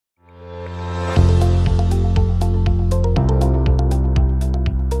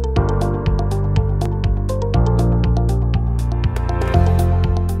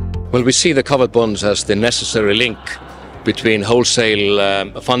Well, we see the covered bonds as the necessary link between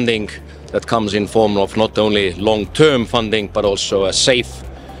wholesale funding that comes in form of not only long-term funding but also a safe,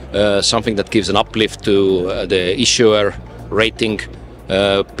 something that gives an uplift to the issuer rating,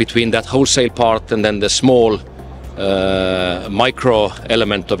 between that wholesale part and then the small micro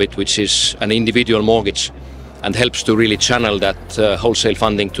element of it, which is an individual mortgage, and helps to really channel that wholesale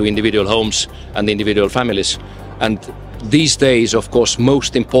funding to individual homes and individual families. And these days, of course,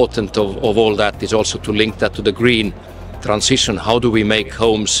 most important of all that is also to link that to the green transition. How do we make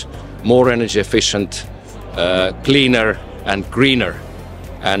homes more energy efficient, cleaner and greener,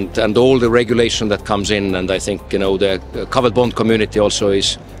 and all the regulation that comes in. And I think, you know, the covered bond community also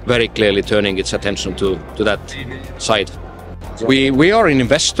is very clearly turning its attention to that side. We are an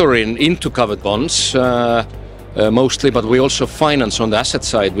investor into covered bonds mostly, but we also finance on the asset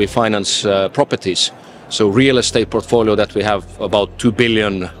side. We finance properties. So real estate portfolio that we have, about 2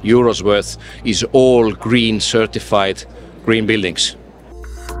 billion euros worth, is all green certified green buildings.